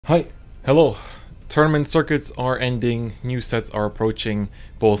Hi, hello. Tournament circuits are ending, new sets are approaching,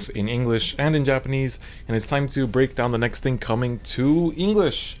 both in English and in Japanese, and it's time to break down the next thing coming to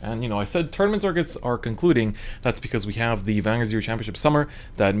English. And I said tournament circuits are concluding. That's because we have the Vanguard Zero Championship Summer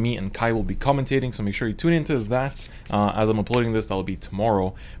that me and Kai will be commentating, so make sure you tune into that. As I'm uploading this, that'll be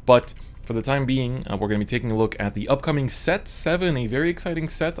tomorrow. But for the time being, we're going to be taking a look at the upcoming Set 7, a very exciting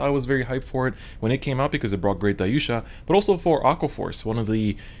set. I was very hyped for it when it came out because it brought great Dayusha, but also for Aqua Force. One of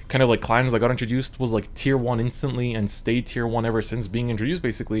the kind of like clans that got introduced was like tier 1 instantly and stayed tier 1 ever since being introduced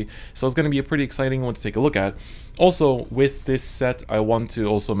basically. So it's going to be a pretty exciting one to take a look at. Also, with this set, I want to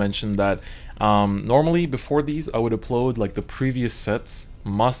also mention that normally before these, I would upload like the previous sets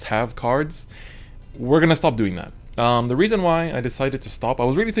must-have cards. We're going to stop doing that. The reason why I decided to stop, I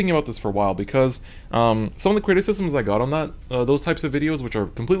was really thinking about this for a while because some of the criticisms I got on that, those types of videos, which are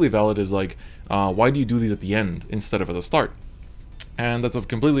completely valid, is like, why do you do these at the end instead of at the start? And that's a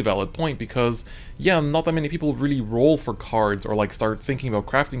completely valid point because, yeah, not that many people really roll for cards or like start thinking about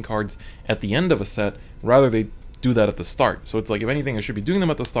crafting cards at the end of a set, rather they do that at the start. So it's like, if anything, I should be doing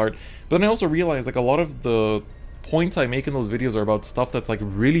them at the start. But then I also realized like a lot of the points I make in those videos are about stuff that's like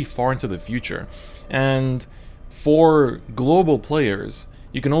really far into the future. And for global players,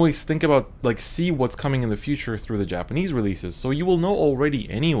 you can always think about, like, see what's coming in the future through the Japanese releases. So you will know already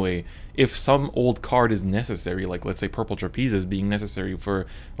anyway if some old card is necessary, like let's say Purple Trapeze is being necessary for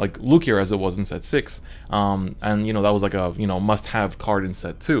like Lukier as it was in set 6. And that was like a must-have card in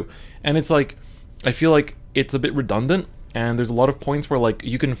set 2. And it's like, I feel like it's a bit redundant. And there's a lot of points where like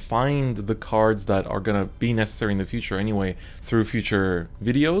you can find the cards that are gonna be necessary in the future anyway through future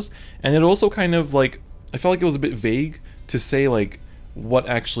videos. And it also kind of like, I felt like it was a bit vague to say like what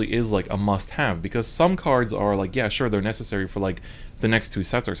actually is like a must-have, because some cards are like, yeah, sure, they're necessary for like the next 2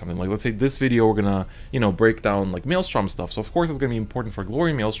 sets or something. Like let's say this video we're gonna break down like Maelstrom stuff, so of course it's gonna be important for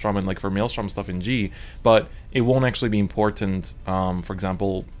Glory Maelstrom and like for Maelstrom stuff in G, but it won't actually be important for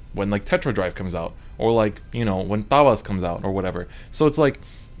example when like Tetra Drive comes out, or like when Tawas comes out or whatever. So it's like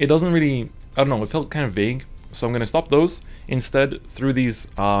it doesn't really, I don't know, it felt kind of vague. So I'm going to stop those. Instead, through these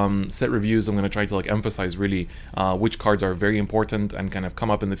set reviews, I'm going to try to like emphasize really which cards are very important and kind of come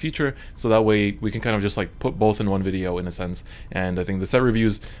up in the future. So that way we can kind of just like put both in one video in a sense. And I think the set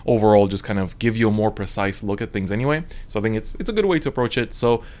reviews overall just kind of give you a more precise look at things anyway. So I think it's a good way to approach it.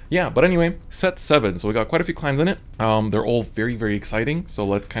 So yeah, but anyway, set 7. So we got quite a few clans in it. They're all very, very exciting. So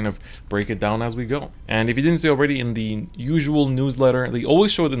let's kind of break it down as we go. And if you didn't see already in the usual newsletter, they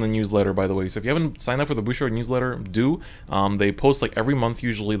always show it in the newsletter, by the way. So if you haven't signed up for the Bushido newsletter, do. They post like every month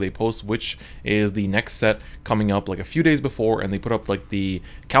usually. They post which is the next set coming up like a few days before, and they put up like the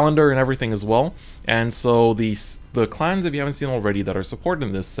calendar and everything as well. And so the clans, if you haven't seen already, that are supported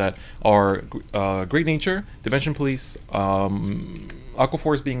in this set are Great Nature, Dimension Police, Aqua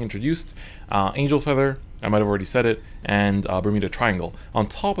Force being introduced, Angel Feather, I might have already said it, and Bermuda Triangle. On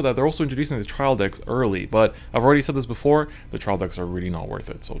top of that, they're also introducing the trial decks early, but I've already said this before, the trial decks are really not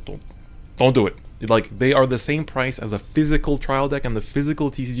worth it, so don't do it. Like, they are the same price as a physical trial deck, and the physical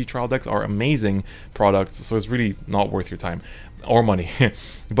TCG trial decks are amazing products, so it's really not worth your time or money.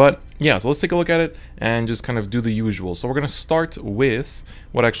 But yeah, so let's take a look at it and just kind of do the usual. So we're going to start with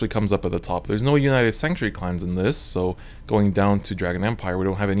what actually comes up at the top. There's no United Sanctuary clans in this, so going down to Dragon Empire, we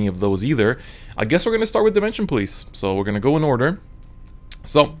don't have any of those either. I guess we're going to start with Dimension Police, so we're going to go in order.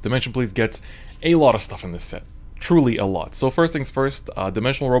 So Dimension Police gets a lot of stuff in this set. Truly a lot. So first things first,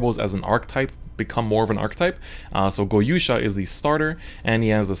 Dimensional Robos as an archetype become more of an archetype. So Goyusha is the starter, and he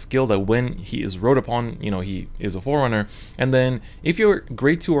has the skill that when he is rode upon, he is a Forerunner. And then if your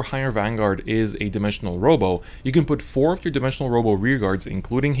grade 2 or higher Vanguard is a Dimensional Robo, you can put 4 of your Dimensional Robo rearguards,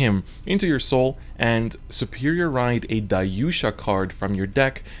 including him, into your soul and Superior Ride a Dayusha card from your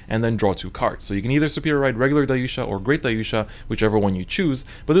deck and then draw 2 cards. So you can either Superior Ride regular Dayusha or Great Dayusha, whichever one you choose.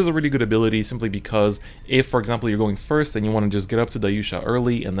 But this is a really good ability simply because if, for example, you're going first and you want to just get up to Dayusha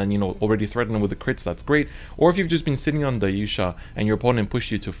early and then, already threaten him with the crits, that's great. Or if you've just been sitting on Dayusha and your opponent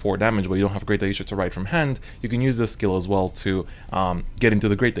pushed you to 4 damage but you don't have Great Dayusha to ride from hand, you can use this skill as well to get into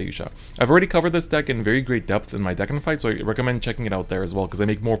the Great Dayusha. I've already covered this deck in very great depth in my DifferentFight, so I recommend checking it out there as well because I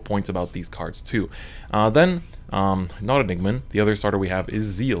make more points about these cards too. Then not Enigman, the other starter we have is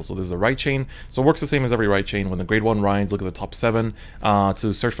Zeal. So this is a right chain, so it works the same as every right chain. When the grade 1 rides, look at the top 7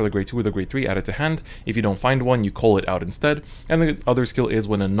 to search for the grade 2 or the grade 3, add it to hand. If you don't find one, you call it out instead. And the other skill is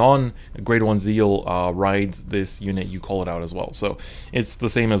when a non-grade 1 Zeal rides this unit, you call it out as well. So it's the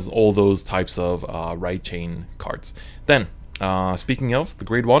same as all those types of right chain cards. Then speaking of the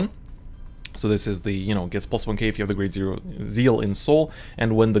grade 1, So this is the, gets plus 1k if you have the grade 0 Zeal in Soul,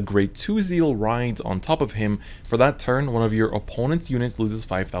 and when the grade 2 Zeal rides on top of him, for that turn, one of your opponent's units loses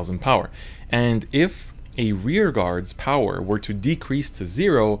 5,000 power. And if a rearguard's power were to decrease to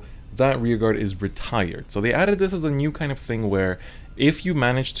 0, that rearguard is retired. So they added this as a new kind of thing where if you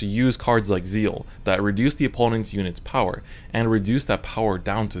manage to use cards like Zeal that reduce the opponent's unit's power and reduce that power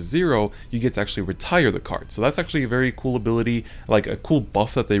down to 0, you get to actually retire the card. So that's actually a very cool ability, like a cool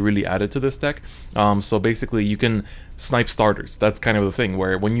buff that they really added to this deck. So basically you can snipe starters. That's kind of the thing,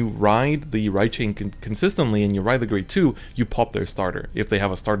 where when you ride the right chain consistently and you ride the grade 2, you pop their starter if they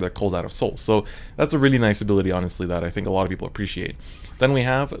have a starter that calls out of Soul. So that's a really nice ability, honestly, that I think a lot of people appreciate. Then we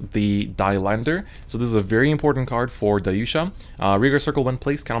have the Dilander. So this is a very important card for Dayusha. Rearguard Circle when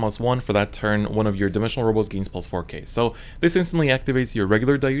placed, count +1. For that turn, one of your Dimensional Robos gains plus 4k. So this instantly activates your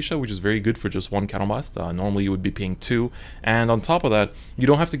regular Dayusha, which is very good for just one Counterblast. Normally you would be paying 2. And on top of that, you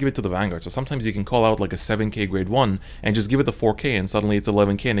don't have to give it to the Vanguard. So sometimes you can call out like a 7k grade 1 and just give it the 4k, and suddenly it's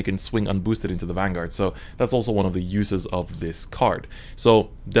 11k and it can swing unboosted into the Vanguard. So that's also one of the uses of this card. So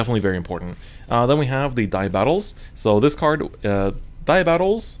definitely very important. Then we have the Die Battles. So this card, Die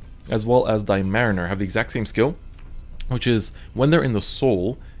Battles as well as Die Mariner have the exact same skill, which is when they're in the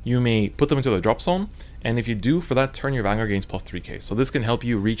Soul, you may put them into the drop zone, and if you do, for that turn your Vanguard gains plus 3k. So this can help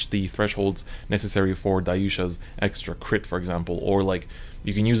you reach the thresholds necessary for Dayusha's extra crit, for example, or like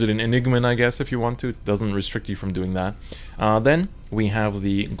you can use it in Enigma, I guess, if you want to. It doesn't restrict you from doing that. Then we have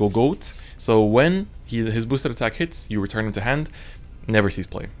the Gogoat. So when his boosted attack hits, you return it to hand. Never sees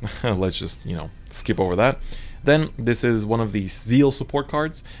play. Let's just, skip over that. Then this is one of the Zeal support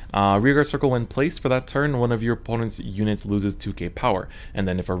cards. Rearguard Circle when placed, for that turn, one of your opponent's units loses 2k power. And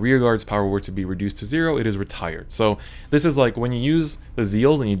then if a rearguard's power were to be reduced to 0, it is retired. So this is like when you use the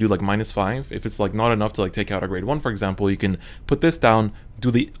Zeals and you do like -5, if it's like not enough to like take out a grade 1, for example, you can put this down, do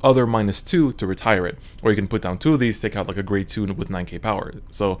the other -2 to retire it. Or you can put down 2 of these, take out like a grade 2 with 9k power.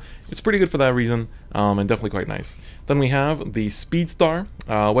 So it's pretty good for that reason, and definitely quite nice. Then we have the Speed Star.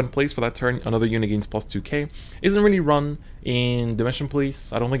 When placed, for that turn, another unit gains plus 2k. Isn't really run in Dimension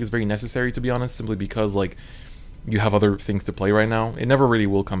Police. I don't think it's very necessary, to be honest, simply because like you have other things to play right now. It never really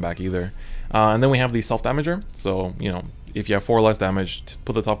will come back either. And then we have the Self-Damager. So, if you have 4 or less damage,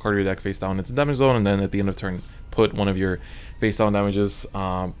 put the top card of your deck face down into damage zone, and then at the end of turn, put one of your face down damages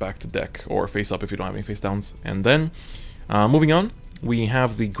back to deck, or face up if you don't have any face downs. And then, moving on, we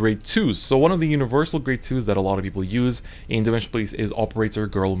have the grade 2s. So one of the universal grade 2s that a lot of people use in Dimension Police is Operator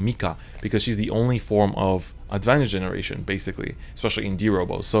Girl Mika, because she's the only form of advantage generation, basically, especially in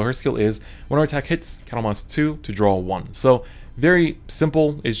D-Robos. So her skill is, when her attack hits, count +2 to draw 1. So very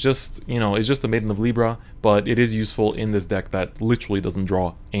simple. It's just, it's just the Maiden of Libra, but it is useful in this deck that literally doesn't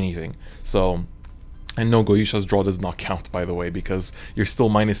draw anything. So, and no, Goyusha's draw does not count, by the way, because you're still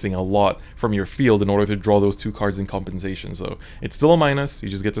minusing a lot from your field in order to draw those 2 cards in compensation. So it's still a minus, you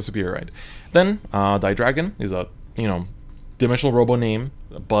just get to Superior Ride. Then, Die Dragon is a, Dimensional Robo name,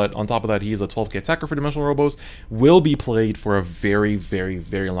 but on top of that, he is a 12k attacker for Dimensional Robos, will be played for a very, very,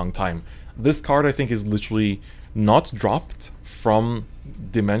 very long time. This card, I think, is literally not dropped from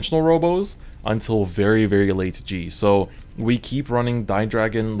Dimensional Robos until very, very late G. So we keep running Die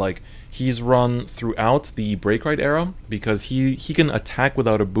Dragon, like, he's run throughout the Break Ride era, because he can attack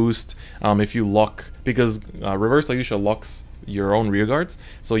without a boost if you lock, because Reverse Dayusha locks your own rearguards,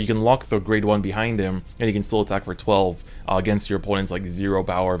 so you can lock the grade 1 behind him, and he can still attack for 12 against your opponent's like 0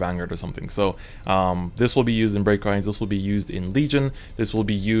 power Vanguard or something. So this will be used in Break Rides, this will be used in Legion, this will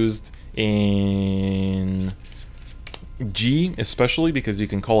be used in G, especially because you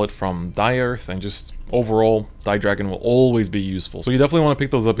can call it from Die Earth, and just overall, Die Dragon will always be useful. So you definitely want to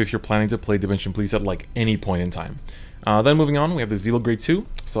pick those up if you're planning to play Dimension Police at like any point in time. Then moving on, we have the Zeal grade 2.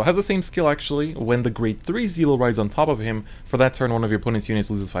 So it has the same skill actually. When the grade 3 Zeal rides on top of him, for that turn one of your opponent's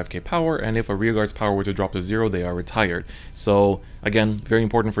units loses 5k power, and if a rearguard's power were to drop to 0, they are retired. So again, very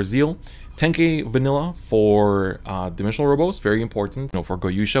important for Zeal. 10k vanilla for Dimensional Robos, very important. For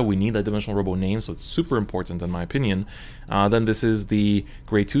Goyusha, we need that Dimensional Robo name, so it's super important in my opinion. Then this is the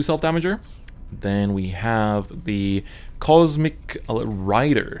grade 2 Self-Damager. Then we have the Cosmic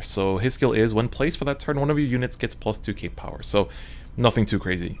Rider. So his skill is, when placed for that turn, one of your units gets plus 2k power. So nothing too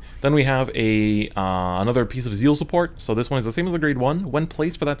crazy. Then we have a another piece of Zeal support. So this one is the same as the grade 1. When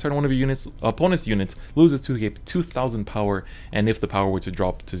placed for that turn, one of your opponent's units loses 2,000 power, and if the power were to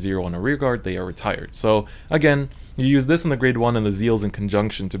drop to 0 on a rearguard, they are retired. So again, you use this in the grade 1 and the Zeals in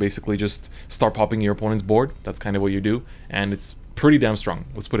conjunction to basically just start popping your opponent's board. That's kind of what you do, and it's pretty damn strong,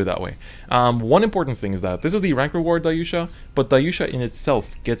 let's put it that way. One important thing is that this is the rank reward Dayusha, but Dayusha in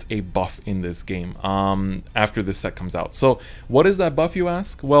itself gets a buff in this game after this set comes out. So what is that buff, you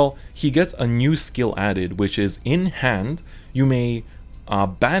ask? Well, he gets a new skill added, which is in hand, you may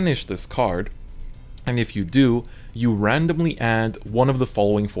banish this card, and if you do, you randomly add one of the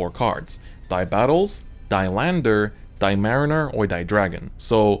following 4 cards: Die Battles, Die Lander, Die Mariner, or Die Dragon.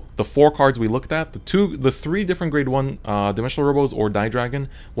 So the 4 cards we looked at, the 3 different grade 1 Dimensional Robos or Die Dragon,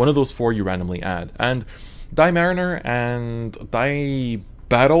 one of those 4 you randomly add. And Die Mariner and Die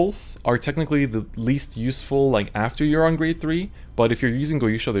Battles are technically the least useful like after you're on grade 3, but if you're using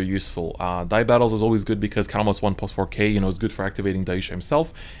Goyusha, they're useful. Die Battles is always good because Count 1 plus 4k, you know, is good for activating Dayusha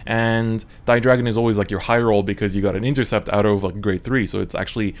himself, and Die Dragon is always like your high roll because you got an intercept out of like grade 3, so it's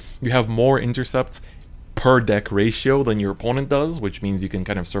actually, you have more intercepts per deck ratio than your opponent does, which means you can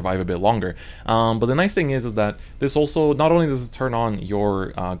kind of survive a bit longer. But the nice thing is that this also, not only does it turn on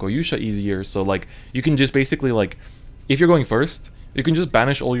your Goyusha easier, so like you can just basically like, if you're going first, you can just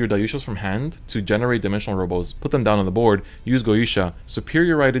banish all your Dayushas from hand to generate Dimensional Robos, put them down on the board, use Goyusha,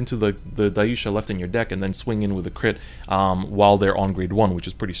 superior right into the Dayusha left in your deck, and then swing in with a crit while they're on grade 1, which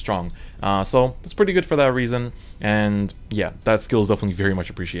is pretty strong. So it's pretty good for that reason, and yeah, that skill is definitely very much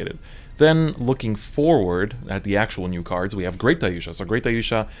appreciated. Then looking forward at the actual new cards, we have Great Dayusha. So Great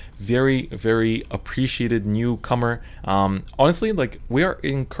Dayusha, very, very appreciated newcomer. Honestly, like we are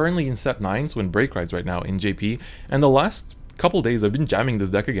currently in set 9, so in break rides right now in JP, and the last couple days I've been jamming this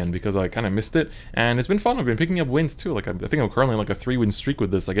deck again because I kind of missed it, and it's been fun. I've been picking up wins too. Like I think I'm currently like a 3-win streak with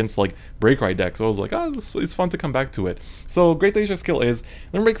this against like break ride decks, so I was like, it's fun to come back to it. So Great Dayusha skill is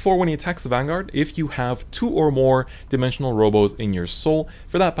then break 4 when he attacks the Vanguard. If you have 2 or more Dimensional Robos in your soul,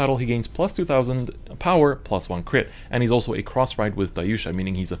 for that battle he gains plus 2000 power plus 1 crit, and he's also a cross ride with Dayusha,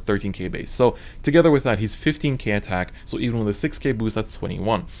 meaning he's a 13k base. So together with that he's 15k attack, so even with a 6k boost that's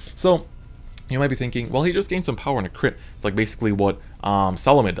 21. So you might be thinking, well, he just gained some power and a crit. It's like basically what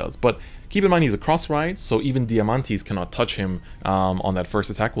Salome does. But keep in mind he's a cross ride, so even Diamantes cannot touch him on that first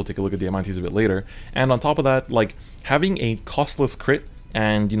attack. We'll take a look at Diamantes a bit later. And on top of that, like having a costless crit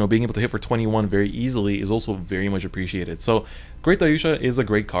and, you know, being able to hit for 21 very easily is also very much appreciated. So Great Dayusha is a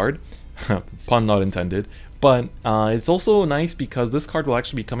great card, pun not intended. But it's also nice because this card will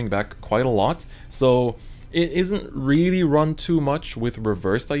actually be coming back quite a lot. So it isn't really run too much with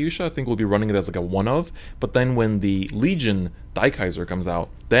reverse Dayusha. I think we'll be running it as like a one-of, but then when the Legion Daikaiser comes out,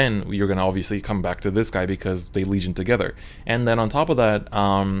 then you're going to obviously come back to this guy because they Legion together. And then on top of that,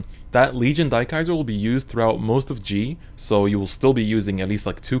 that Legion Daikaiser will be used throughout most of G, so you will still be using at least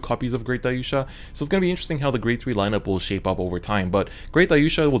like 2 copies of Great Dayusha. So it's going to be interesting how the Grade 3 lineup will shape up over time, but Great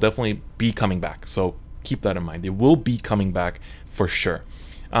Dayusha will definitely be coming back, so keep that in mind. It will be coming back for sure.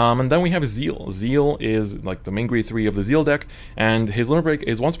 And then we have Zeal. Zeal is like the main grade 3 of the Zeal deck, and his limit break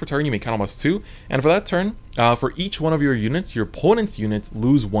is once per turn you may count almost 2, and for that turn, for each one of your units, your opponent's units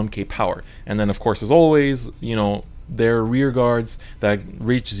lose 1k power. And then of course, as always, you know, their rear guards that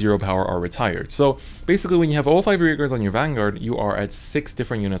reach 0 power are retired. So basically when you have all 5 rear guards on your Vanguard, you are at 6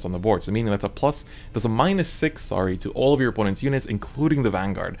 different units on the board. So meaning that's a -6, sorry, to all of your opponent's units, including the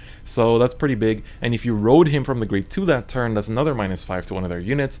Vanguard. So that's pretty big. And if you rode him from the grade 2 that turn, that's another -5 to one of their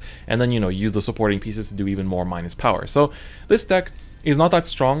units. And then, you know, use the supporting pieces to do even more minus power. So this deck is not that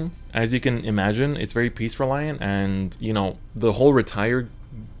strong, as you can imagine. It's very piece reliant, and, you know, the whole retired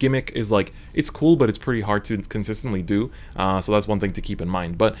gimmick is like, it's cool, but it's pretty hard to consistently do, so that's one thing to keep in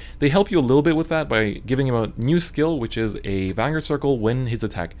mind. But they help you a little bit with that by giving him a new skill, which is a Vanguard Circle. When his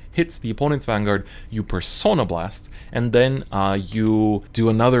attack hits the opponent's Vanguard, you Persona Blast, and then you do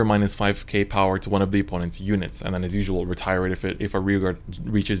another -5k power to one of the opponent's units, and then as usual retire it if a rear guard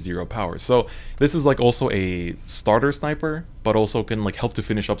reaches 0 power. So this is like also a starter sniper, but also can like help to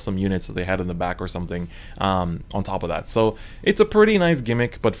finish up some units that they had in the back or something on top of that. So it's a pretty nice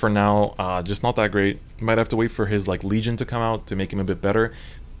gimmick, but for now, just not that great. You might have to wait for his like Legion to come out to make him a bit better.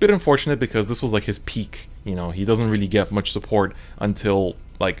 Bit unfortunate because this was like his peak, you know, he doesn't really get much support until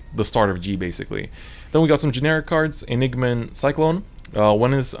like the start of G basically. Then we got some generic cards. Enigman Cyclone.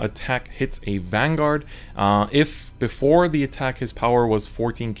 When his attack hits a Vanguard, if before the attack his power was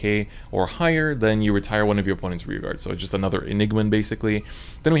 14k or higher, then you retire one of your opponent's rear guards. So just another Enigman basically.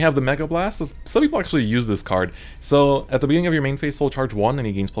 Then we have the Mega Blast. Some people actually use this card. So at the beginning of your main phase, Soul Charge 1 and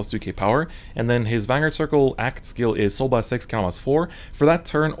he gains plus 2k power. And then his Vanguard Circle act skill is Soul Blast 6, count as 4. For that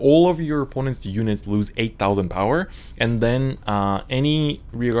turn, all of your opponent's units lose 8,000 power. And then any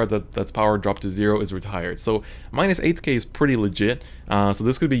rear guard that's power dropped to 0 is retired. So -8k is pretty legit. So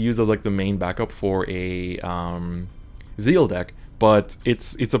this could be used as like the main backup for a Zeal deck, but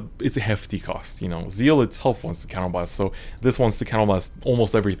it's a hefty cost. You know, Zeal itself wants to counterblast, so this wants to counterblast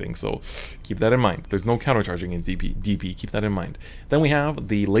almost everything. So keep that in mind. There's no countercharging in DP. Keep that in mind. Then we have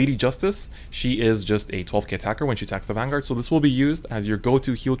the Lady Justice. She is just a 12k attacker when she attacks the Vanguard, so this will be used as your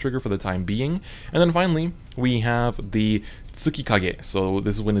go-to heal trigger for the time being. And then finally, we have the Tsukikage. So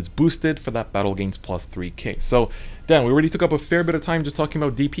this is when it's boosted for that battle gains plus 3k. So Dan, we already took up a fair bit of time just talking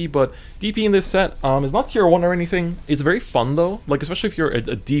about DP, but DP in this set is not tier 1 or anything. It's very fun though, like especially if you're a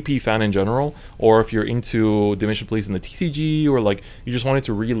DP fan in general, or if you're into Dimension Police in the TCG, or like you just wanted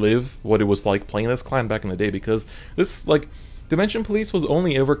to relive what it was like playing this clan back in the day, because this, like, Dimension Police was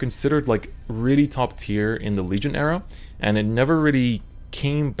only ever considered like really top tier in the Legion era, and it never really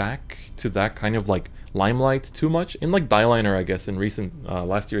came back to that kind of like limelight too much. In like Dieliner, I guess, in recent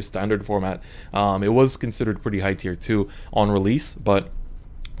last year's standard format, it was considered pretty high tier too on release, but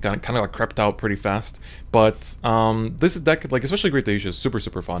kind of like crept out pretty fast. But this deck, like especially Great Daisha, is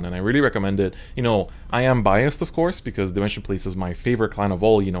super fun, and I really recommend it. You know, I am biased, of course, because Dimension Police is my favorite clan of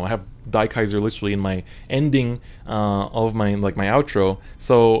all. You know, I have Daikaiser literally in my ending of my outro,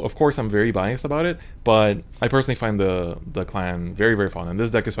 so of course I'm very biased about it. But I personally find the clan very fun, and this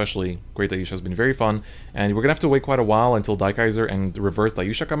deck especially, Great Daisha, has been very fun. And we're gonna have to wait quite a while until Daikaiser and Reverse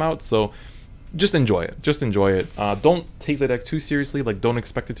Dayusha come out, so just enjoy it. Just enjoy it. Don't take the deck too seriously. Like, don't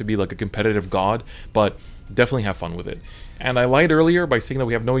expect it to be like a competitive god, but definitely have fun with it. And I lied earlier by saying that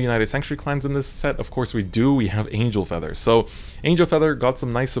we have no United Sanctuary clans in this set. Of course we do. We have Angel Feather. So Angel Feather got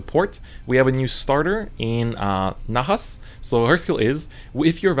some nice support. We have a new starter in Nahas. So her skill is,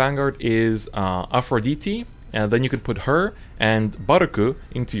 if your Vanguard is Aphrodite, and then you could put her and Baruku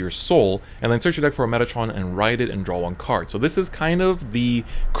into your soul, and then search your deck for a Metatron and ride it and draw one card. So this is kind of the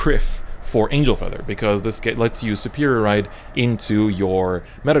Criff for Angel Feather, because this lets you Superior Ride into your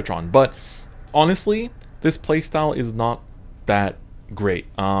Metatron. But honestly, this playstyle is not that great.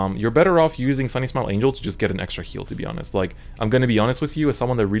 You're better off using Sunny Smile Angel to just get an extra heal, to be honest. Like, I'm gonna be honest with you, as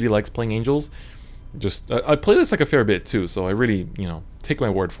someone that really likes playing Angels, just I play this like a fair bit too, so I really, you know, take my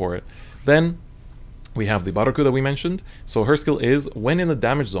word for it. Then we have the Baruku that we mentioned. So her skill is, when in the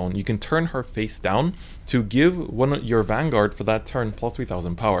damage zone, you can turn her face down to give your Vanguard for that turn plus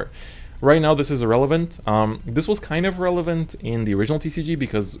 3000 power. Right now this is irrelevant. This was kind of relevant in the original TCG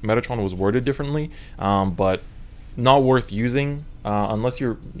because Metatron was worded differently, but not worth using unless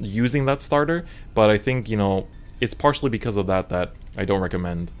you're using that starter. But I think, you know, it's partially because of that I don't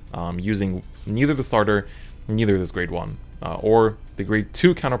recommend using neither the starter, neither this grade 1, or the grade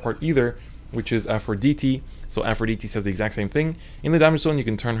 2 counterpart either, which is Aphrodite. So Aphrodite says the exact same thing. In the damage zone, you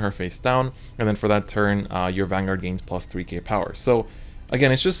can turn her face down, and then for that turn, your Vanguard gains plus 3k power. So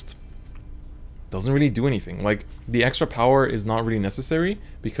again, it's just doesn't really do anything. Like, the extra power is not really necessary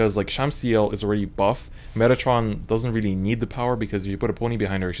because like Shamsiel is already buff. Metatron doesn't really need the power because if you put a pony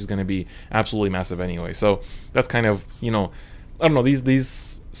behind her, she's going to be absolutely massive anyway. So that's kind of, you know, I don't know,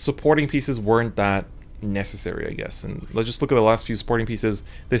 these supporting pieces weren't that necessary, I guess. And let's just look at the last few supporting pieces.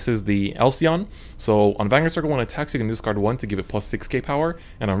 This is the Elsion. So on Vanguard Circle, when it attacks, you can discard 1 to give it plus 6k power,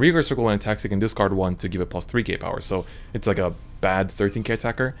 and on Rearguard Circle, when it attacks, you can discard 1 to give it plus 3k power. So it's like a bad 13k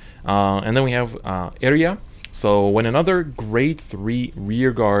attacker. And then we have Area. So when another grade 3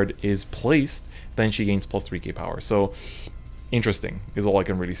 Rearguard is placed, then she gains plus 3k power. So interesting is all I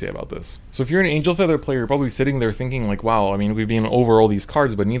can really say about this. So if you're an Angel Feather player, you're probably sitting there thinking like, wow, I mean, we've been over all these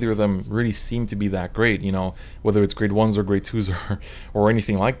cards, but neither of them really seem to be that great, you know, whether it's grade 1s or grade 2s or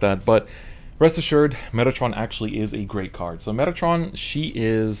anything like that. But rest assured, Metatron actually is a great card. So Metatron, she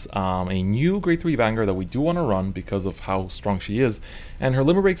is a new grade 3 Vanguard that we do want to run because of how strong she is. And her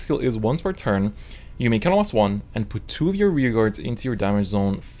Limit Break skill is, once per turn, you may counterblast 1 and put 2 of your rearguards into your damage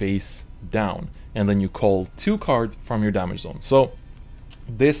zone face down, and then you call 2 cards from your damage zone. So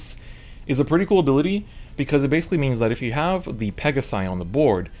this is a pretty cool ability because it basically means that if you have the Pegasi on the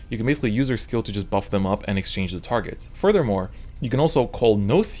board, you can basically use her skill to just buff them up and exchange the targets. Furthermore, you can also call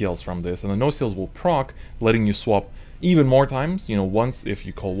no seals from this, and the no seals will proc, letting you swap even more times, you know, once if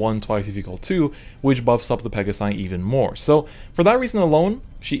you call 1, twice if you call 2, which buffs up the Pegasi even more. So for that reason alone,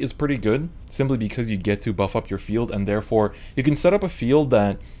 she is pretty good, simply because you get to buff up your field, and therefore you can set up a field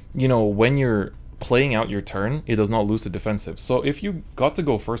that, you know, when you're playing out your turn, it does not lose to defensive. So if you got to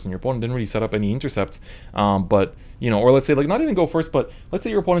go first and your opponent didn't really set up any intercepts, but, you know, or let's say like not even go first, but let's say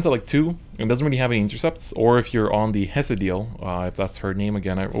your opponent's at like 2 and doesn't really have any intercepts, or if you're on the Hesidiel, if that's her name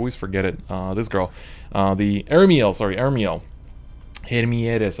again, I always forget it, this girl, the Ermiel,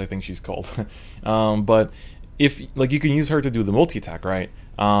 Hermieres, I think she's called. But if, like, you can use her to do the multi-attack, right?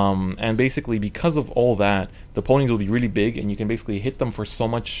 And basically, because of all that, the ponies will be really big, and you can basically hit them for so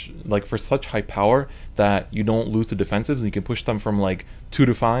much, like for such high power that you don't lose the defensives, and you can push them from like 2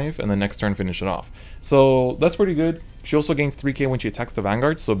 to 5, and the next turn finish it off. So that's pretty good. She also gains 3k when she attacks the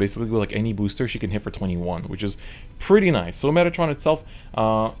Vanguard, so basically with like any booster, she can hit for 21, which is pretty nice. So Metatron itself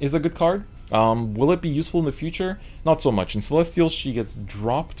is a good card. Will it be useful in the future? Not so much. In Celestial, she gets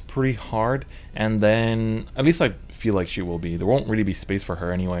dropped pretty hard, and then, at least I feel like she will be. There won't really be space for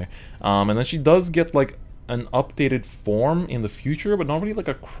her anyway. And then she does get like an updated form in the future, but not really like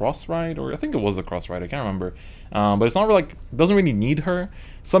a cross ride, or I think it was a cross ride, I can't remember. But it's not really like, doesn't really need her.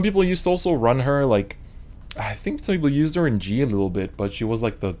 Some people used to also run her, like, I think some people used her in G a little bit, but she was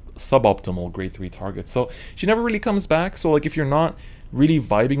like the suboptimal grade 3 target. So she never really comes back. So like if you're not really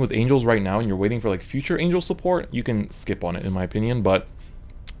vibing with Angels right now and you're waiting for like future Angel support, you can skip on it in my opinion. But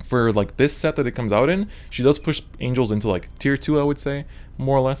for like this set that it comes out in, she does push Angels into like tier 2, I would say,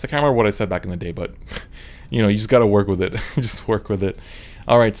 more or less. I can't remember what I said back in the day, but you know, you just gotta work with it. Just work with it.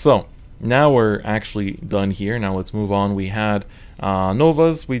 Alright, so now we're actually done here. Now let's move on. We had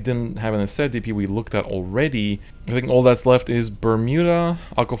Novas, we didn't have in a set. DP we looked at already. I think all that's left is Bermuda,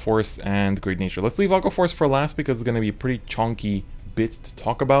 Aqua Force, and Great Nature. Let's leave Aqua Force for last because it's going to be a pretty chunky bit to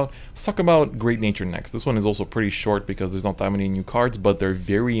talk about. Let's talk about Great Nature next. This one is also pretty short because there's not that many new cards, but they're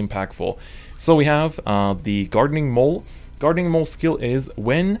very impactful. So we have the Gardening Mole. Gardening Mole skill is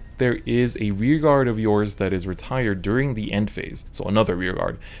when there is a rearguard of yours that is retired during the end phase, so another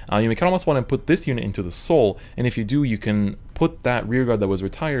rearguard. You may almost want to put this unit into the soul, and if you do, you can put that rearguard that was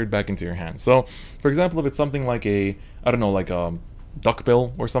retired back into your hand. So, for example, if it's something like a, I don't know, like a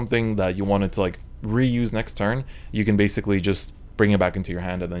duckbill or something that you wanted to like reuse next turn, you can basically just bring it back into your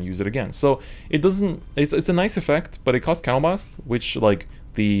hand and then use it again. So it doesn't, it's a nice effect, but it costs Counterblast, which like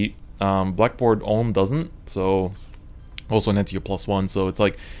the Blackboard Ohm doesn't. So also net to your +1, so it's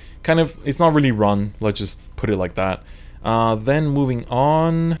like kind of, it's not really run, let's just put it like that. Then moving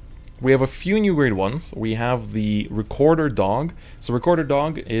on, we have a few new grade 1s. We have the Recorder Dog. So Recorder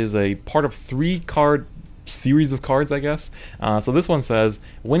Dog is a part of 3-card series of cards, I guess. So this one says,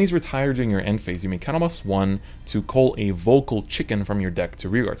 when he's retired during your end phase, you may +1 to call a Vocal Chicken from your deck to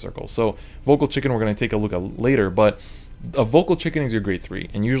rearguard circle. So Vocal Chicken we're going to take a look at later, but a Vocal Chicken is your grade 3,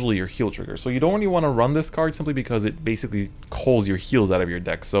 and usually your heal trigger. So you don't really want to run this card simply because it basically calls your heals out of your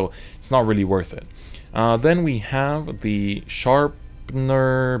deck, so it's not really worth it. Then we have the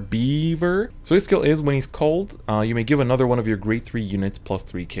Sharpener Beaver. So his skill is, when he's called, you may give another one of your grade 3 units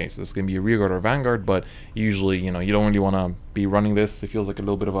 +3k. So this can be a rearguard or Vanguard, but usually, you know, you don't really want to be running this. It feels like a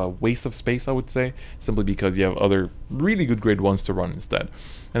little bit of a waste of space, I would say, simply because you have other really good grade 1s to run instead.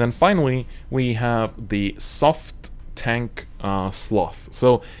 And then finally, we have the Soft Tank Sloth.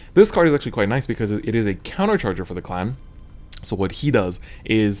 So this card is actually quite nice because it is a countercharger for the clan. So what he does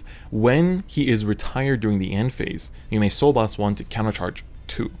is, when he is retired during the end phase, you may Soul Blast 1 to countercharge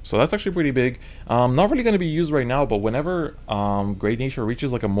 2. So that's actually pretty big. Not really going to be used right now, but whenever Great Nature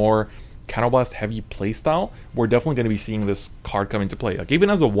reaches like a more Counterblast heavy playstyle, we're definitely going to be seeing this card come into play. Like even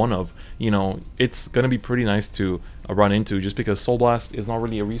as a one of, you know, it's going to be pretty nice to run into, just because Soul Blast is not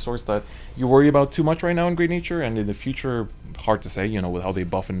really a resource that you worry about too much right now in Great Nature, and in the future, hard to say, you know, with how they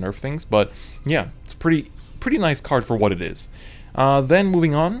buff and nerf things. But yeah, it's pretty nice card for what it is. Then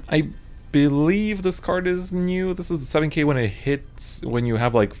moving on, I believe this card is new. This is the 7k when it hits, when you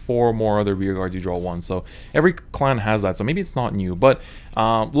have like 4 more other rearguards, you draw 1. So every clan has that, so maybe it's not new. But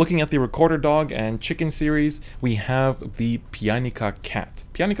looking at the Recorder Dog and Chicken series, we have the Pianica Cat.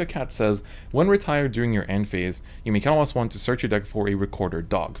 Pianica Cat says, when retired during your end phase, you may +1 to search your deck for a Recorder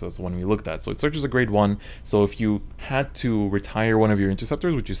Dog. So that's the one we looked at. So it searches a grade 1. So if you had to retire one of your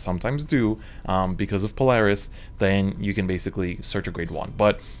interceptors, which you sometimes do because of Polaris, then you can basically search a grade 1.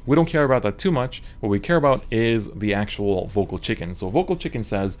 But we don't care about that too much. What we care about is the actual Vocal Chicken. So Vocal Chicken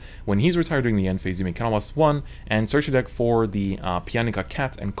says, when he's retired during the end phase, you may +1 and search your deck for the Pianica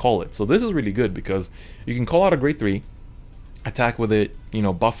Cat and call it. So this is really good because you can call out a grade 3, attack with it, you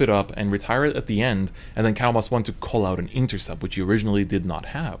know, buff it up, and retire it at the end, and then +1 to call out an intercept, which you originally did not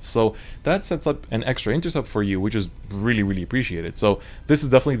have. So that sets up an extra intercept for you, which is really appreciated. So this is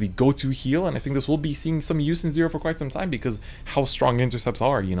definitely the go-to heal, and I think this will be seeing some use in Zero for quite some time because how strong intercepts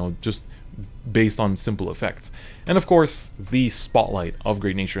are, you know, just based on simple effects. And of course, the spotlight of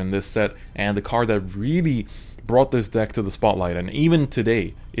Great Nature in this set, and the card that really brought this deck to the spotlight, and even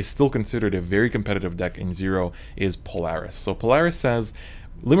today is still considered a very competitive deck in Zero, is Polaris. So Polaris says,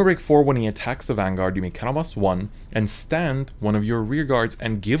 Limit Break 4, when he attacks the Vanguard, you may +1 and stand one of your rear guards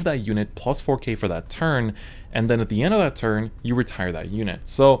and give that unit +4k for that turn, and then at the end of that turn, you retire that unit.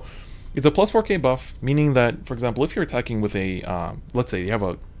 So it's a plus 4k buff, meaning that, for example, if you're attacking with a, let's say you have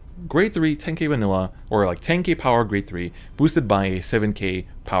a grade 3 10k vanilla, or like 10k power grade 3 boosted by a 7k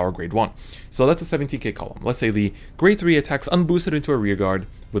power grade 1. So that's a 70k column. Let's say the grade 3 attacks unboosted into a rearguard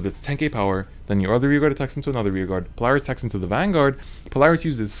with its 10k power, then your other rearguard attacks into another rearguard, Polaris attacks into the Vanguard, Polaris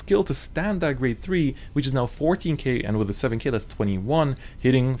uses skill to stand that grade 3, which is now 14k, and with the 7k that's 21,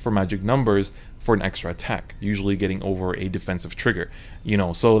 hitting for magic numbers for an extra attack, usually getting over a defensive trigger, you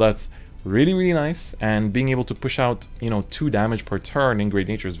know, so that's really, really nice. And being able to push out, you know, 2 damage per turn in Great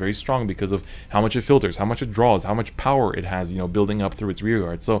Nature is very strong because of how much it filters, how much it draws, how much power it has, you know, building up through its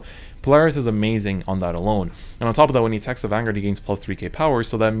rearguard. So Polaris is amazing on that alone. And on top of that, when he attacks the Vanguard, he gains plus 3k power,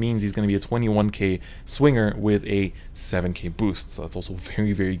 so that means he's going to be a 21k swinger with a 7k boost. So that's also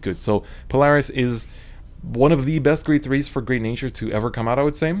very, very good. So Polaris is one of the best grade 3s for Great Nature to ever come out, I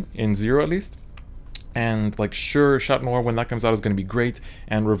would say, in Zero at least. And like, sure, Chat Noir when that comes out is going to be great,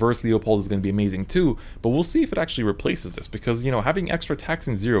 and Reverse Leopold is going to be amazing too, but we'll see if it actually replaces this, because, you know, having extra attacks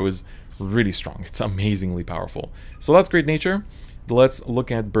in Zero is really strong. It's amazingly powerful. So that's Great Nature. Let's look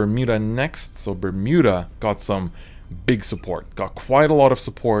at Bermuda next. So Bermuda got some big support, got quite a lot of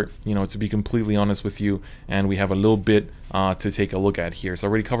support, you know, to be completely honest with you, and we have a little bit to take a look at here. So I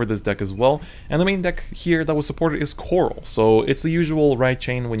already covered this deck as well, and the main deck here that was supported is Coral. So it's the usual right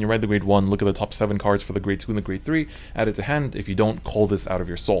chain. When you ride the grade 1, look at the top 7 cards for the grade 2 and the grade 3, add it to hand. If you don't, call this out of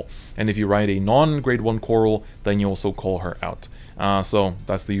your soul, and if you ride a non-grade 1 Coral, then you also call her out. So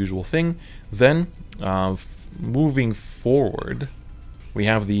that's the usual thing. Then moving forward, we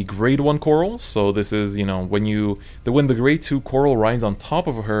have the grade 1 Coral. So this is, you know, when the grade 2 Coral rides on top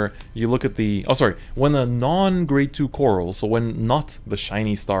of her, you look at the, when a non-grade 2 Coral, so when not the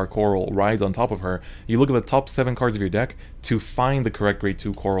shiny star Coral rides on top of her, you look at the top 7 cards of your deck to find the correct grade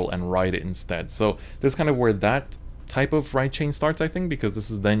 2 Coral and ride it instead. So this is kind of where that type of right chain starts, I think, because this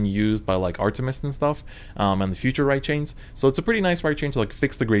is then used by like Artemis and stuff, and the future right chains. So it's a pretty nice right chain to like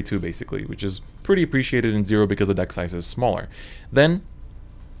fix the grade 2 basically, which is pretty appreciated in Zero because the deck size is smaller. Then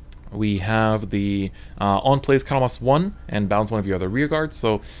we have the on plays Kalamas 1 and bounce one of your other rear guards.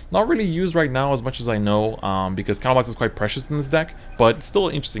 So not really used right now as much as I know, because Kalamas is quite precious in this deck, but still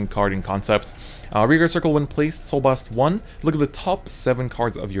an interesting card in concept. Rear guard circle when placed, Soul Blast 1. Look at the top 7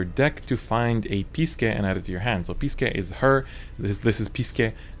 cards of your deck to find a Pisque and add it to your hand. So Pisque is her, this is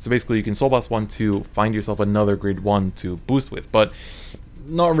Pisque. So basically you can Soul Blast 1 to find yourself another grade 1 to boost with, but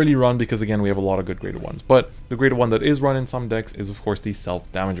not really run because, again, we have a lot of good graded ones. But the graded one that is run in some decks is, of course, the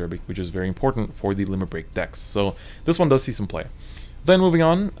Self-Damager, which is very important for the Limit Break decks. So this one does see some play. Then moving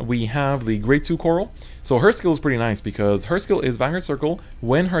on, we have the grade 2 Coral. So her skill is pretty nice because her skill is Vanguard Circle.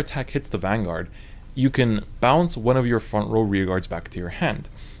 When her attack hits the Vanguard, you can bounce one of your front row rear guards back to your hand.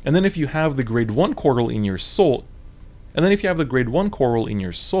 And then if you have the grade 1 Coral in your soul, so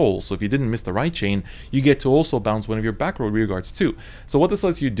if you didn't miss the right chain, you get to also bounce one of your back row rear guards too. So what this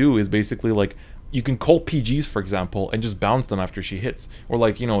lets you do is basically like, you can call PGs, for example, and just bounce them after she hits. Or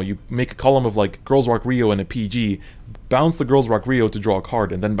like, you know, you make a column of like Girls Rock Rio and a PG, bounce the Girls Rock Rio to draw a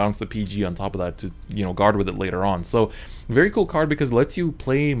card, and then bounce the PG on top of that to, you know, guard with it later on. So very cool card because it lets you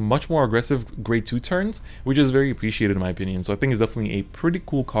play much more aggressive grade 2 turns, which is very appreciated in my opinion. So I think it's definitely a pretty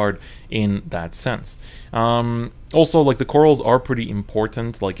cool card in that sense. Also, like, the corals are pretty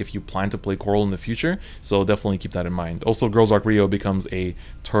important, like, if you plan to play coral in the future, so definitely keep that in mind. Also, Girls Rock Rio becomes a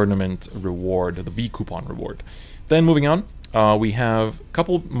tournament reward, the V coupon reward. Then moving on, we have a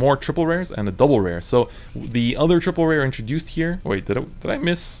couple more triple rares and a double rare. So the other triple rare introduced here, wait, did I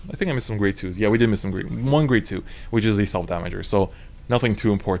miss? I think I missed some grade 2s. Yeah, we did miss some one grade 2, which is the Self-Damager, so nothing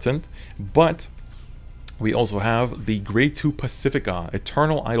too important. But we also have the grade 2 Pacifica,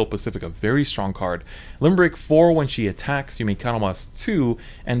 Eternal Idol Pacifica, very strong card. Limit Break 4, when she attacks, you may counterblast 2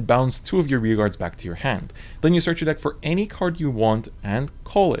 and bounce 2 of your rear guards back to your hand. Then you search your deck for any card you want and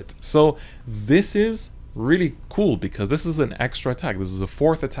call it. So this is really cool because this is an extra attack. This is a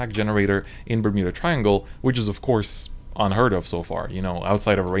 4th attack generator in Bermuda Triangle, which is of course unheard of so far, you know,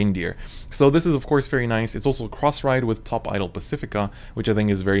 outside of a reindeer. So this is of course very nice. It's also cross-ride with Top Idol Pacifica, which I think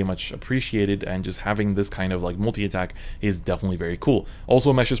is very much appreciated, and just having this kind of like multi-attack is definitely very cool.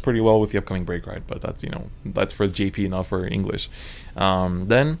 Also meshes pretty well with the upcoming Break Ride, but that's, you know, that's for JP, not for English.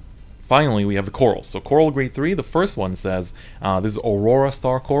 Then finally, we have the corals. So Coral grade 3, the first one says, this is Aurora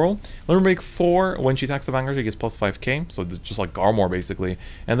Star Coral. Limit Break 4, when she attacks the Vanguard, she gets plus 5k, so just like Garmor basically.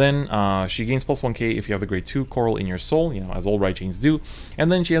 And then she gains plus 1k if you have the grade 2 Coral in your soul, you know, as all right chains do. And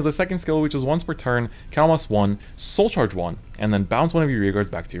then she has the second skill, which is once per turn, Calmas 1, Soul Charge 1, and then bounce one of your rear guards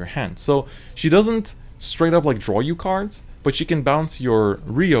back to your hand. So she doesn't straight up like draw you cards, but she can bounce your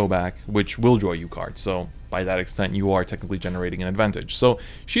Rio back, which will draw you cards. So by that extent, you are technically generating an advantage. So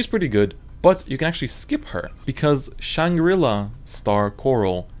she's pretty good, but you can actually skip her because Shangri-La Star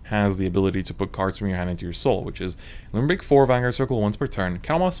Coral has the ability to put cards from your hand into your soul, which is Limerick 4 Vanguard Circle once per turn,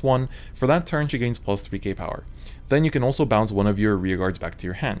 Calmas 1, for that turn she gains plus 3k power. Then you can also bounce one of your rear guards back to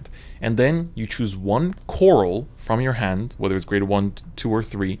your hand. And then you choose one coral from your hand, whether it's grade 1, 2, or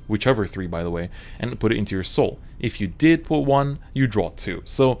 3, whichever 3 by the way, and put it into your soul. If you did put 1, you draw 2.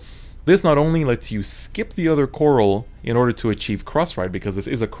 So this not only lets you skip the other coral in order to achieve cross-ride, because this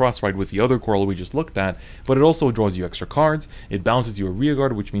is a cross-ride with the other coral we just looked at, but it also draws you extra cards, it bounces you a rear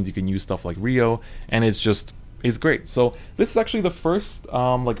guard, which means you can use stuff like Rio, and it's great. So this is actually the first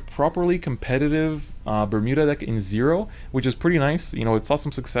like properly competitive Bermuda deck in Zero, which is pretty nice. You know, it saw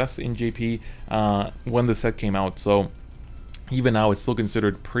some success in JP when the set came out, so even now it's still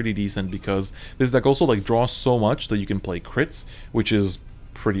considered pretty decent because this deck also like draws so much that you can play crits, which is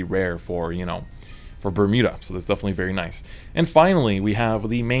pretty rare for, you know, for Bermuda, so that's definitely very nice. And finally, we have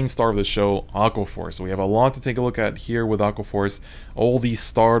the main star of the show, Aqua Force. So we have a lot to take a look at here with Aqua Force. All these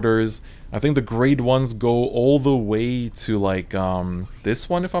starters, I think the grade 1s go all the way to like this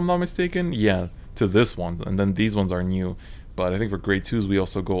one, if I'm not mistaken. Yeah, to this one, and then these ones are new. But I think for grade 2s, we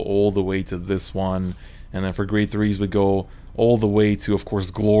also go all the way to this one. And then for grade 3s, we go all the way to, of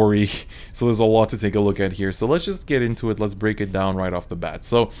course, Glory. So there's a lot to take a look at here. So let's just get into it. Let's break it down right off the bat.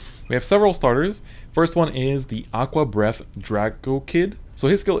 So we have several starters. First one is the Aqua Breath Draco Kid. So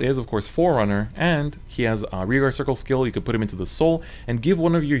his skill is, of course, Forerunner, and he has a Rearguard Circle skill. You could put him into the Soul and give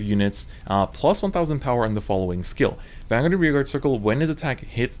one of your units plus 1000 power in the following skill. Vanguard and Rearguard Circle, when his attack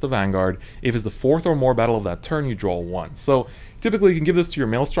hits the Vanguard, if it's the 4th or more battle of that turn, you draw 1. So typically you can give this to your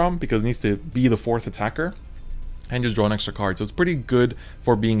Maelstrom because it needs to be the 4th attacker and just draw an extra card. So it's pretty good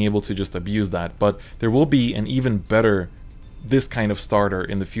for being able to just abuse that, but there will be an even better this kind of starter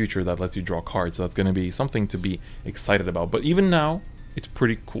in the future that lets you draw cards. So that's going to be something to be excited about. But even now, it's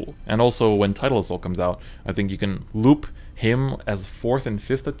pretty cool. And also when Tidal Assault comes out, I think you can loop him as 4th and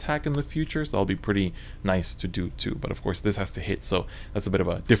 5th attack in the future, so that'll be pretty nice to do too. But of course this has to hit, so that's a bit of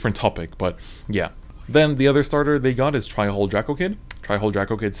a different topic, but yeah. Then the other starter they got is Tri-Hull Draco Kid. Tri-Hull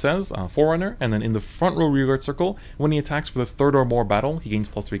Draco Kid says Forerunner, and then in the front row Rearguard Circle, when he attacks for the 3rd or more battle, he gains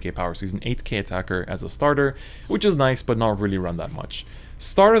plus 3k power. So he's an 8k attacker as a starter, which is nice, but not really run that much.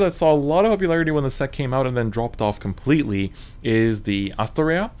 Starter that saw a lot of popularity when the set came out and then dropped off completely is the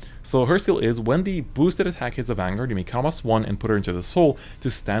Astorea. So her skill is, when the boosted attack hits a Vanguard, you may Calmas 1 and put her into the Soul to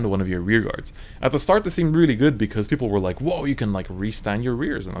stand one of your rear guards. At the start this seemed really good because people were like, whoa, you can like restand your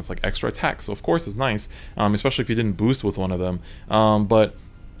rears, and that's like extra attack. So of course it's nice, especially if you didn't boost with one of them. But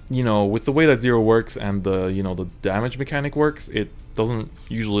you know, with the way that Zero works and the, you know, the damage mechanic works, it doesn't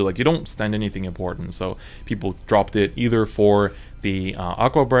usually, like, you don't stand anything important. So people dropped it either for the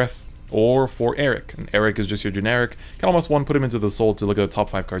Aqua Breath or for Eric. And Eric is just your generic. Can almost put him into the Soul to look at the top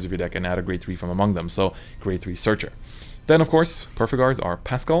 5 cards of your deck and add a grade 3 from among them. So grade 3 Searcher. Then of course, perfect guards are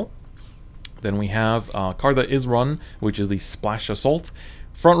Pascal. Then we have a card that is run, which is the Splash Assault.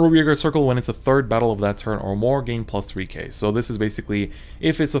 Front row Rearguard Circle, when it's a 3rd battle of that turn or more, gain plus 3k. So this is basically,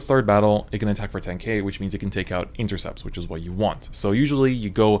 if it's a 3rd battle, it can attack for 10k, which means it can take out intercepts, which is what you want. So usually you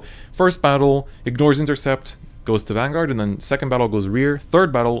go 1st battle, ignores intercept, goes to Vanguard, and then 2nd battle goes rear,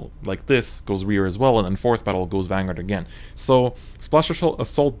 3rd battle, like this, goes rear as well, and then 4th battle goes Vanguard again. So Splash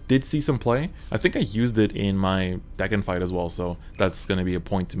Assault did see some play. I think I used it in my DifferentFight as well, so that's going to be a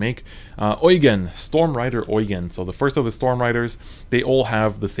point to make. Eugen, Storm Rider Eugen. So the first of the Storm Riders, they all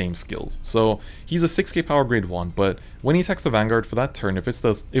have the same skills. So he's a 6k power grade 1, but when he attacks the Vanguard for that turn, if it's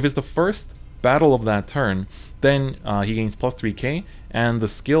the 1st battle of that turn, then he gains plus 3k, and the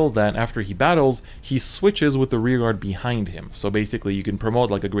skill that after he battles, he switches with the rearguard behind him. So basically you can promote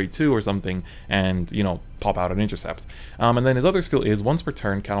like a grade 2 or something and, you know, pop out an intercept. And then his other skill is once per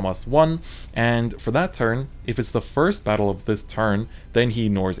turn, Calmas 1, and for that turn, if it's the 1st battle of this turn, then he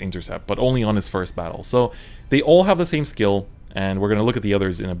ignores intercept, but only on his 1st battle. So they all have the same skill, and we're going to look at the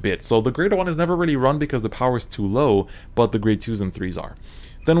others in a bit. So the grade 1 is never really run because the power is too low, but the grade 2s and 3s are.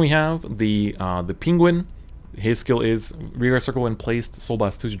 Then we have the Penguin. His skill is Rearguard Circle when placed, Soul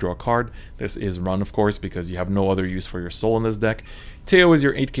Blast 2 to draw a card. This is run, of course, because you have no other use for your soul in this deck. Teo is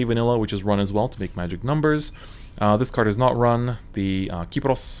your 8k vanilla, which is run as well to make magic numbers. This card is not run. The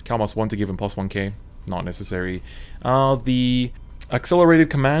Kipros, Calmas 1 to give him plus 1k, not necessary. The Accelerated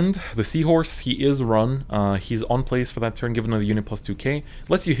Command, the Seahorse, he is run. He's on place for that turn, given another unit plus 2k.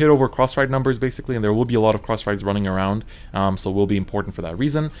 Lets you hit over cross-ride numbers, basically, and there will be a lot of cross-rides running around, so will be important for that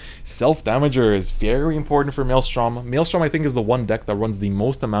reason. Self-Damager is very important for Maelstrom. Maelstrom, I think, is the one deck that runs the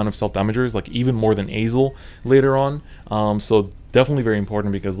most amount of self-damagers, like even more than Azel later on. So definitely very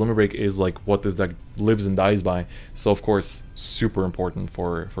important, because Limit Break is like what this deck lives and dies by. So, of course, super important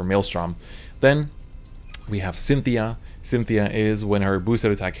for Maelstrom. Then we have Cynthia. Cynthia is when her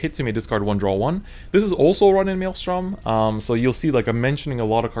boosted attack hits, you may discard 1, draw 1. This is also run in Maelstrom, so you'll see, like, I'm mentioning a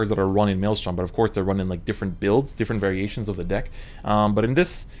lot of cards that are run in Maelstrom, but of course they're run in like different builds, different variations of the deck. But in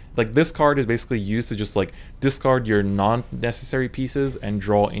this, like, this card is basically used to just like discard your non-necessary pieces and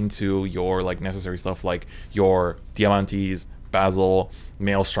draw into your like necessary stuff, like your Diamantes, Basil,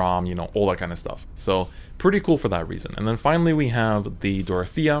 Maelstrom, you know, all that kind of stuff. So pretty cool for that reason. And then finally we have the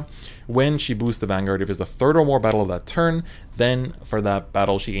Dorothea. When she boosts the Vanguard, if it's the third or more battle of that turn, then for that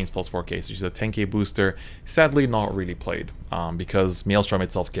battle she gains plus 4k. So she's a 10k booster. Sadly not really played, because Maelstrom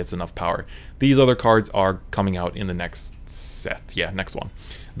itself gets enough power. These other cards are coming out in the next set. Yeah, next one.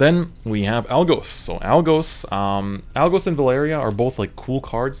 Then we have Algos. So Algos and Valeria are both like cool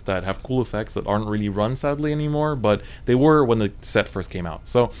cards that have cool effects that aren't really run sadly anymore, but they were when the set first came out.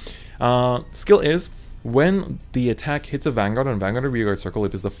 So skill is, when the attack hits a Vanguard on Vanguard or Rearguard circle,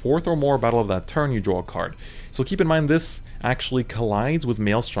 if it's the fourth or more battle of that turn, you draw a card. So keep in mind, this actually collides with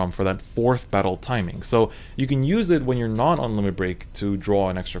Maelstrom for that fourth battle timing. So you can use it when you're not on Limit Break to draw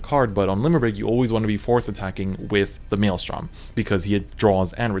an extra card, but on Limit Break you always want to be fourth attacking with the Maelstrom, because he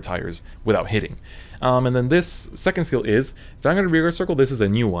draws and retires without hitting. And then this second skill is Vanguard and Rearguard Circle. This is a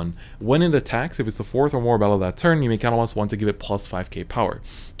new one. When it attacks, if it's the fourth or more battle of that turn, you may counterblast 1 to give it plus 5k power.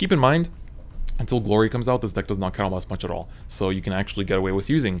 Keep in mind, until Glory comes out, this deck does not counterblast much at all, so you can actually get away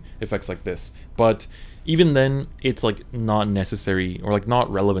with using effects like this. But even then, it's like not necessary, or like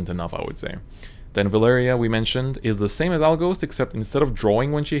not relevant enough, I would say. Then Valeria, we mentioned, is the same as Algos, except instead of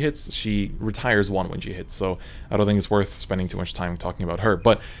drawing when she hits, she retires 1 when she hits, so I don't think it's worth spending too much time talking about her.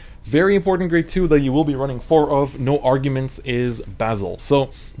 But very important grade 2 that you will be running 4 of, no arguments, is Basil. So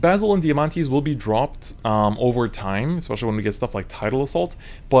Basil and Diamantes will be dropped over time, especially when we get stuff like Tidal Assault,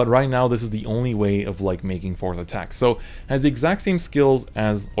 but right now this is the only way of like making 4th attacks. So has the exact same skills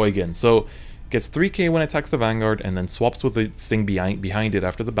as Eugen. So gets 3k when it attacks the Vanguard, and then swaps with the thing behind it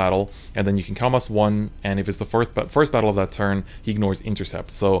after the battle, and then you can counterblast 1, and if it's the first battle of that turn, he ignores Intercept.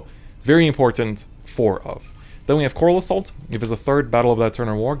 So very important, 4 of. Then we have Coral Assault. If it's a third battle of that turn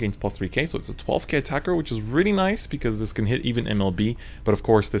or more, gains plus 3k, so it's a 12k attacker, which is really nice because this can hit even MLB, but of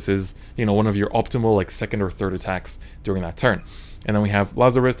course this is, you know, one of your optimal like second or third attacks during that turn. And then we have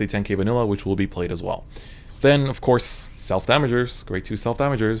Lazarus, the 10k vanilla, which will be played as well. Then, of course, self-damagers, grade 2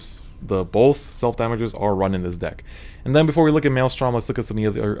 self-damagers. Both self-damagers are run in this deck. And then before we look at Maelstrom, let's look at some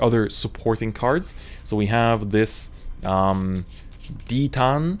of the other supporting cards. So we have this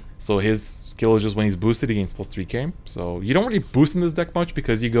Ditan, so his skill is just when he's boosted, he gains plus 3k. So you don't really boost in this deck much,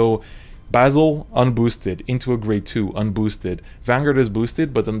 because you go Basil unboosted into a grade 2 unboosted. Vanguard is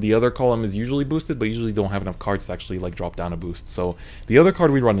boosted, but then the other column is usually boosted, but usually don't have enough cards to actually like drop down a boost. So the other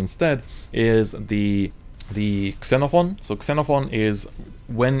card we run instead is the Xenophon. So Xenophon is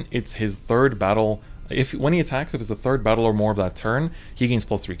when it's his third battle. When he attacks, if it's the third battle or more of that turn, he gains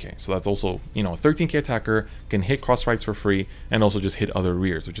plus 3k. So that's also, you know, a 13k attacker, can hit cross rides for free, and also just hit other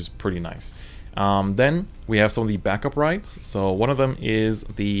rears, which is pretty nice. Then we have some of the backup rides. So one of them is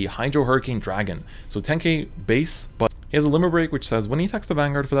the Hydro Hurricane Dragon. So 10k base, but he has a Limit Break, which says when he attacks the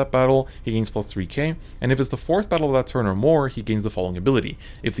Vanguard for that battle, he gains plus 3k, and if it's the fourth battle of that turn or more, he gains the following ability.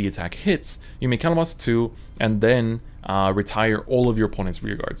 If the attack hits, you may counterblast 2, and then retire all of your opponent's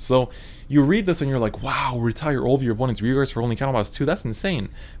rearguards. So you read this and you're like, wow, retire all of your opponent's rearguards for only counterblast 2, that's insane.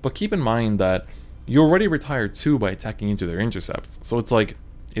 But keep in mind that you already retired 2 by attacking into their intercepts. So it's like,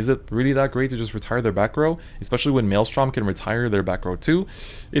 is it really that great to just retire their back row? Especially when Maelstrom can retire their back row too.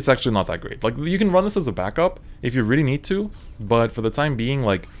 It's actually not that great. Like, you can run this as a backup if you really need to, but for the time being,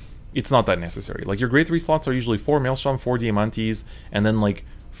 like, it's not that necessary. Like, your grade 3 slots are usually 4 Maelstrom, 4 Diamantes, and then like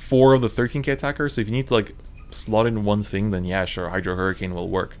 4 of the 13k attackers. So if you need to like slot in one thing, then yeah, sure, Hydro Hurricane will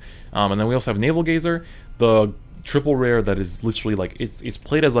work. And then we also have Naval Gazer, the triple rare that is literally like, it's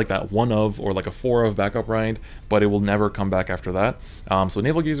played as like that 1 of or like a 4 of backup ride, but it will never come back after that. So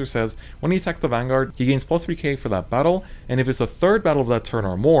Naval Gazer says when he attacks the Vanguard, he gains plus 3k for that battle, and if it's a third battle of that turn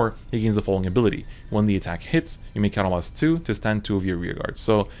or more, he gains the following ability. When the attack hits, you may counterblast 2 to stand 2 of your rear guards.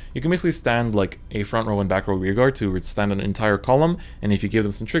 So you can basically stand like a front row and back row rear guard to stand an entire column, and if you give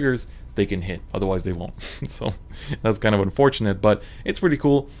them some triggers, they can hit, otherwise they won't. So that's kind of unfortunate, but it's pretty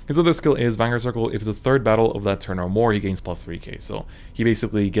cool. His other skill is Vanguard Circle. If it's a third battle of that turn turn or more, he gains plus 3k. So he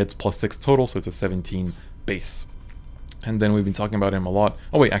basically gets plus 6 total, so it's a 17 base. And then we've been talking about him a lot.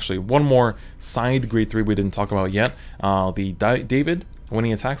 Oh wait, actually, one more side grade 3 we didn't talk about yet. David, when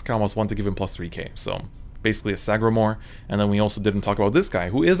he attacks, can almost 1 to give him plus 3k. So basically a Sagromor. And then we also didn't talk about this guy,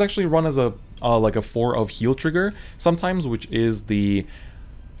 who is actually run as a like a 4 of heal trigger sometimes, which is the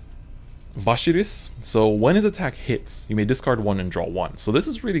Vashiris. So when his attack hits, you may discard 1 and draw 1. So this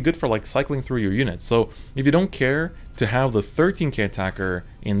is really good for like cycling through your units. So if you don't care to have the 13k attacker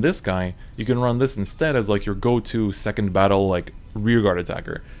in this guy, you can run this instead as like your go-to second battle like rearguard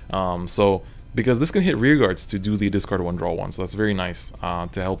attacker. So because this can hit rearguards to do the discard 1 draw 1, so that's very nice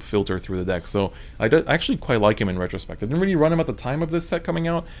to help filter through the deck. So I actually quite like him in retrospect. I didn't really run him at the time of this set coming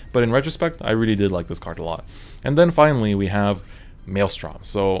out, but in retrospect I really did like this card a lot. And then finally we have Maelstrom.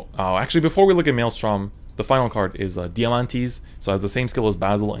 So actually, before we look at Maelstrom, the final card is Diamantes. So has the same skill as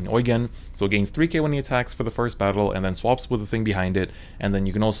Basil and Eugen. So it gains 3k when he attacks for the first battle and then swaps with the thing behind it. And then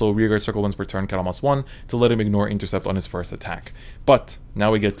you can also rearguard circle once per turn, cut almost 1 to let him ignore intercept on his first attack. But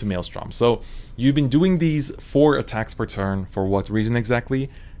now we get to Maelstrom. So you've been doing these 4 attacks per turn for what reason exactly?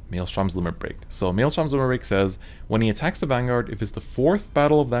 Maelstrom's Limit Break. So Maelstrom's Limit Break says when he attacks the Vanguard, if it's the 4th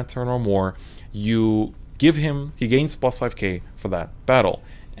battle of that turn or more, you give him, he gains plus 5k for that battle.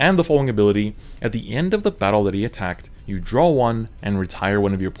 And the following ability, at the end of the battle that he attacked, you draw 1 and retire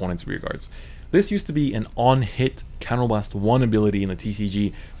one of your opponent's rearguards. This used to be an on-hit Counterblast 1 ability in the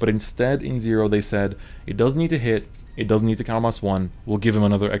TCG, but instead in Zero they said, it doesn't need to hit, it doesn't need to Counterblast 1, we'll give him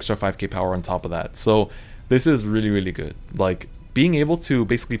another extra 5k power on top of that. So this is really, really good. Like, being able to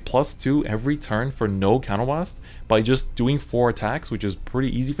basically +2 every turn for no Counterblast by just doing 4 attacks, which is pretty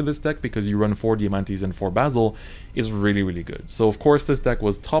easy for this deck because you run 4 Diamantes and 4 Basil, is really, really good. So of course this deck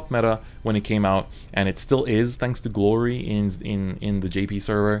was top meta when it came out, and it still is thanks to Glory in the JP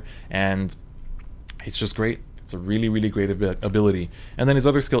server, and it's just great. It's a really, really great ability. And then his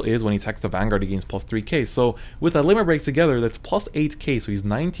other skill is when he attacks the Vanguard, he gains plus 3k. So with that Limit Break together, that's plus 8k, so he's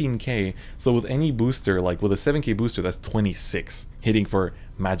 19k. So with any booster, like with a 7k booster, that's 26, hitting for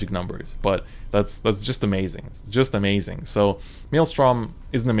magic numbers. But that's just amazing. It's just amazing. So Maelstrom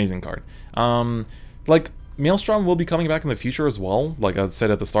is an amazing card. Like, Maelstrom will be coming back in the future as well, like I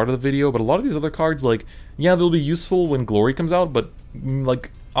said at the start of the video, but a lot of these other cards, like, yeah, they'll be useful when Glory comes out, but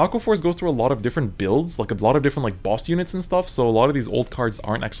like Aqua Force goes through a lot of different builds, like a lot of different like boss units and stuff, so a lot of these old cards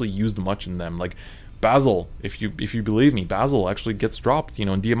aren't actually used much in them. Like Basil, if you believe me, Basil actually gets dropped, you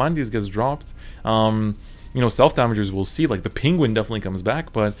know, and Diamantes gets dropped. You know, self-damagers we'll see, like the Penguin definitely comes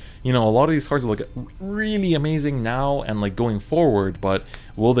back, but, you know, a lot of these cards are like really amazing now and like going forward, but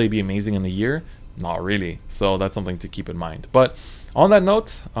will they be amazing in a year? Not really. So that's something to keep in mind. But on that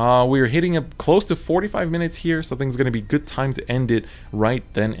note, we're hitting up close to 45 minutes here, so I think it's going to be a good time to end it right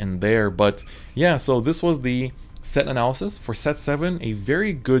then and there. But yeah, so this was the set analysis for set 7. A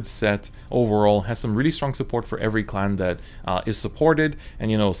very good set overall, has some really strong support for every clan that is supported,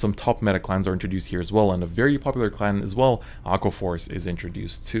 and you know, some top meta clans are introduced here as well, and a very popular clan as well, Aqua Force, is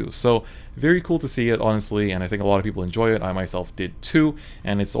introduced too. So very cool to see it, honestly, and I think a lot of people enjoy it. I myself did too,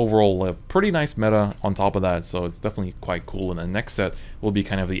 and it's overall a pretty nice meta on top of that, so it's definitely quite cool. And the next set will be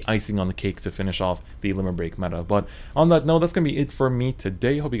kind of the icing on the cake to finish off the Limit Break meta. But on that note, that's gonna be it for me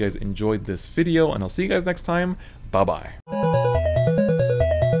today. Hope you guys enjoyed this video, and I'll see you guys next time. Bye bye.